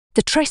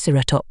The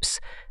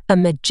Triceratops, a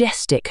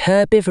majestic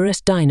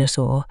herbivorous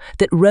dinosaur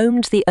that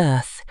roamed the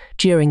Earth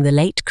during the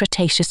Late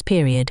Cretaceous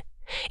period,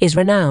 is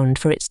renowned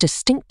for its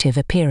distinctive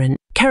appearance,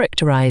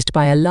 characterized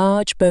by a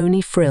large bony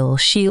frill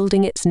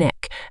shielding its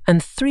neck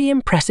and 3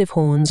 impressive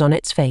horns on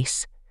its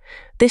face.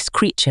 This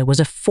creature was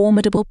a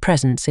formidable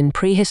presence in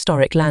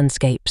prehistoric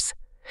landscapes.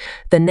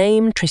 The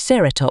name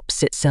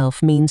Triceratops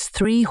itself means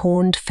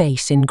 3-horned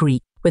face in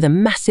Greek. With a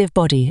massive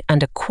body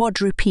and a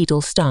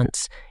quadrupedal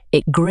stance,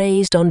 it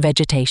grazed on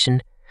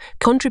vegetation,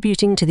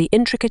 contributing to the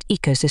intricate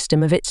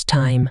ecosystem of its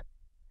time.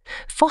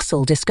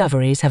 Fossil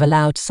discoveries have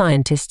allowed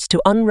scientists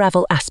to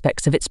unravel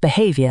aspects of its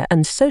behavior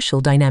and social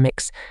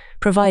dynamics,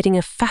 providing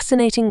a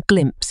fascinating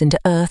glimpse into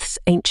Earth's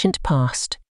ancient past.